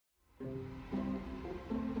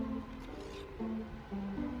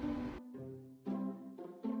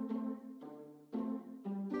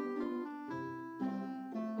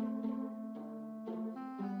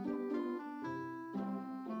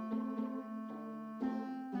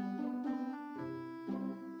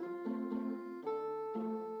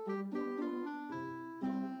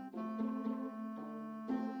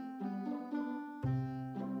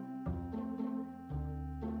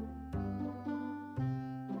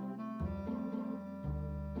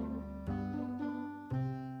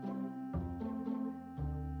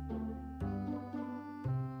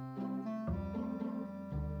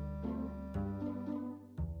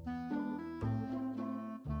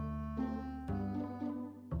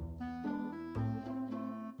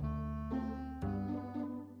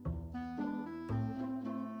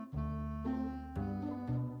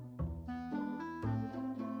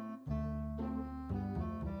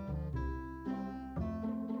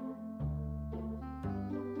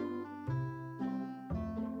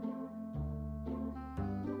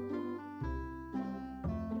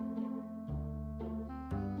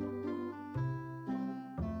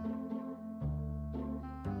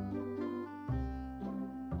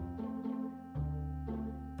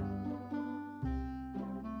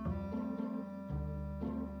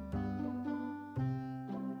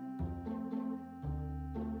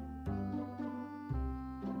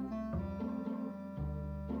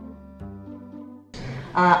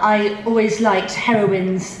I always liked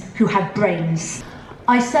heroines who had brains.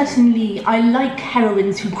 I like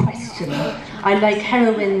heroines who question. I like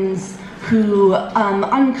heroines who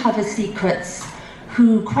uncover secrets,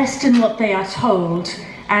 who question what they are told,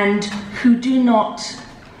 and who do not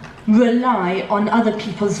rely on other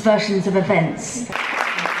people's versions of events.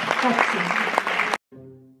 That's it.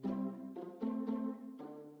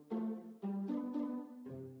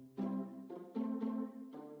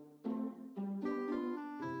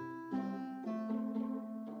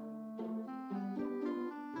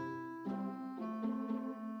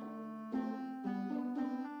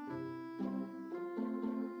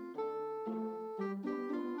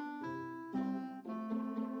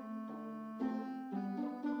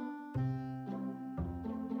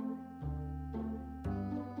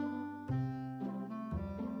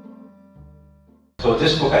 So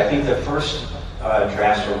this book, I think the first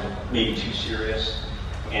drafts were maybe too serious,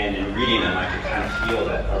 and in reading them I could kind of feel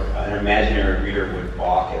that an imaginary reader would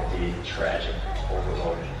balk at the tragic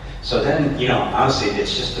overload. So then, you know, honestly,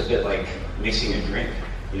 it's just a bit like mixing a drink.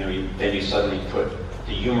 You know, then you suddenly put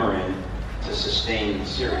the humor in to sustain the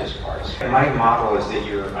serious parts. And my model is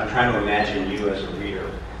that I'm trying to imagine you as a reader,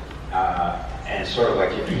 and sort of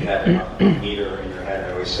like if you had a meter in your head,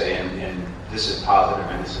 I always say, and this is positive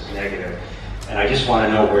and this is negative. And I just want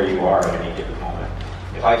to know where you are at any given moment.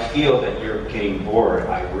 If I feel that you're getting bored,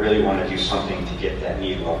 I really want to do something to get that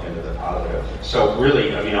needle up into the positive. So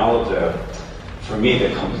really, I mean, for me,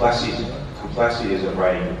 the complexities of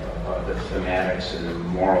writing, the thematics and the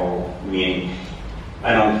moral meaning,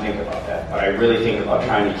 I don't think about that. But I really think about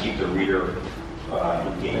trying to keep the reader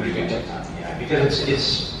engaged. Yeah, because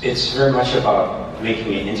it's very much about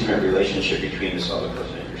making an intimate relationship between this other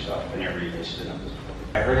person and yourself in every instant of this.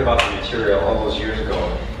 I heard about the material all those years ago,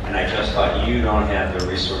 and I just thought, you don't have the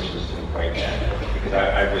resources to write that. Because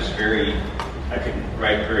I could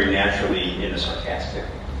write very naturally in a sarcastic,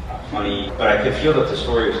 funny, but I could feel that the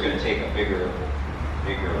story was going to take a bigger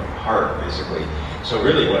heart, basically. So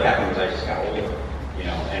really what happened was I just got older, you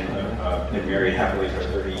know, and been married happily for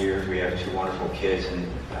 30 years. We have 2 wonderful kids, and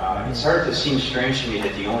it started to seem strange to me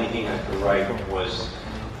that the only thing I could write was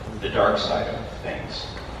the dark side of things,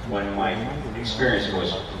 when my experience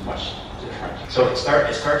was much different. So it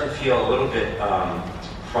started to feel a little bit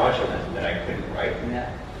fraudulent that I couldn't write in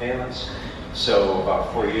that valence. So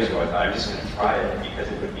about 4 years ago I thought, I'm just going to try it,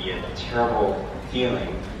 because it would be a terrible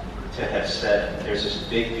feeling to have said, there's this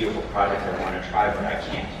big beautiful project I want to try, but I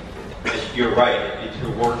can't. You're right,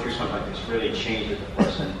 to work through something like this really changes the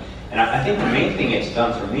person. And I think the main thing it's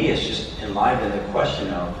done for me is just enliven the question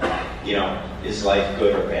of, you know, is life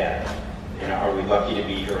good or bad? You know, are we lucky to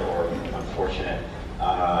be here or unfortunate?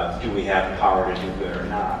 Do we have the power to do good or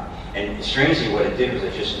not? And strangely, what it did was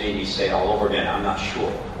it just made me say all over again, I'm not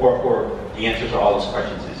sure. Or the answer to all those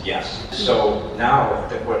questions is yes. So now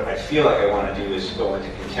what I feel like I want to do is go into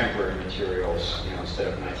contemporary materials, you know, instead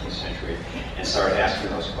of 19th century, and start asking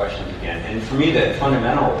those questions again. And for me, the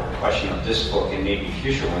fundamental question of this book and maybe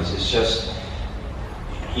future ones is just,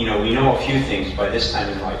 you know, we know a few things. By this time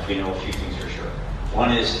in life, we know a few things for sure.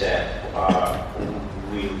 One is that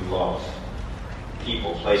we love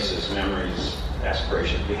people, places, memories,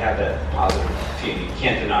 aspirations. We have that positive feeling. You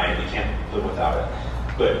can't deny it. You can't live without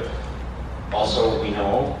it. But also we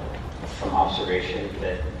know from observation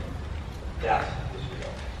that death is real.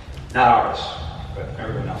 Not ours, but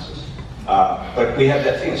everyone else's. But we have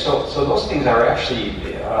that thing. So those things are actually,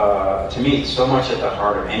 to me, so much at the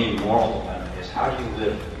heart of any moral dilemma is how do you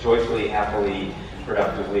live joyfully, happily,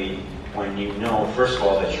 productively, when you know, first of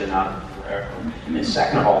all, that you're not forever, and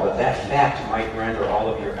second of all, that fact might render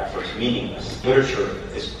all of your efforts meaningless. Literature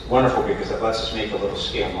is wonderful because it lets us make a little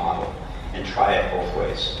scale model and try it both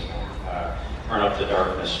ways. You know, turn up the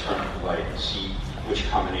darkness, turn up the light, and see which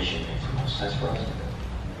combination makes the most sense for us.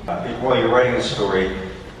 While you're writing the story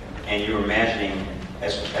and you're imagining,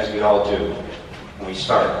 as we all do when we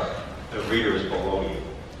start, the reader is below you.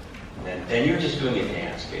 And then you're just doing a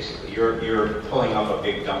dance, basically. You're pulling up a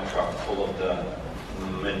big dump truck full of the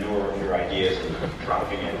manure of your ideas and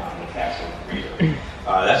dropping it on the passive reader.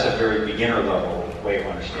 That's a very beginner level way of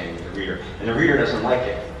understanding the reader. And the reader doesn't like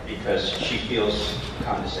it because she feels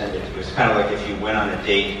condescended to. It's kind of like if you went on a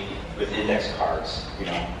date with index cards, you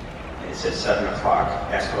know, and it says 7 o'clock,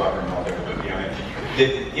 ask about her mother. You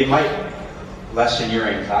know, it might lessen your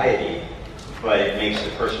anxiety, but it makes the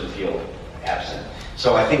person feel absent.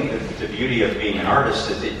 So I think that the beauty of being an artist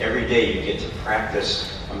is that every day you get to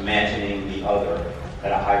practice imagining the other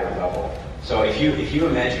at a higher level. So if you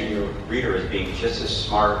imagine your reader as being just as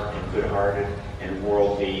smart and good-hearted and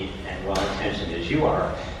worldly and well-intentioned as you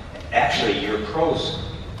are, actually your prose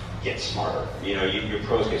gets smarter. You know, your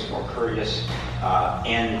prose gets more courteous,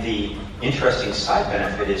 and the interesting side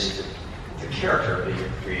benefit is the character that you're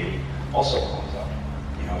creating also comes up.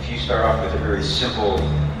 You know, if you start off with a very simple,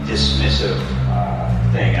 dismissive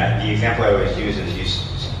thing, the example I always use is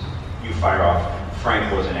you fire off,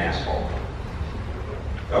 Frank was an asshole.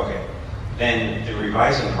 Okay. Then the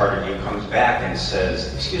revising part of you comes back and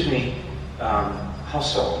says, excuse me, how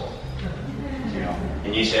so? You know,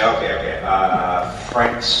 and you say, okay,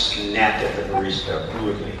 Frank snapped at the barista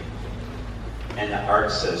rudely. And the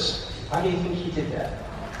art says, why do you think he did that?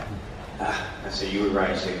 I say, you were right.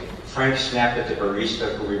 You say, Frank snapped at the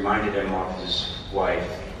barista who reminded him of his wife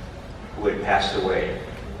who had passed away.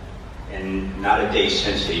 And not a day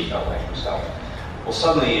since he felt like himself. Well,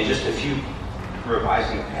 suddenly, in just a few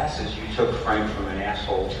revising passes, you took Frank from an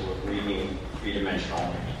asshole to a breathing, three-dimensional,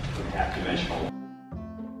 half-dimensional.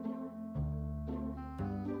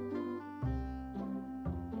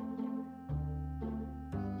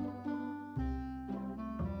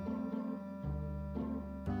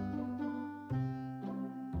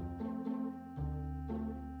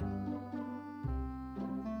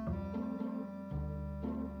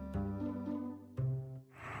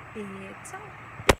 E ciao!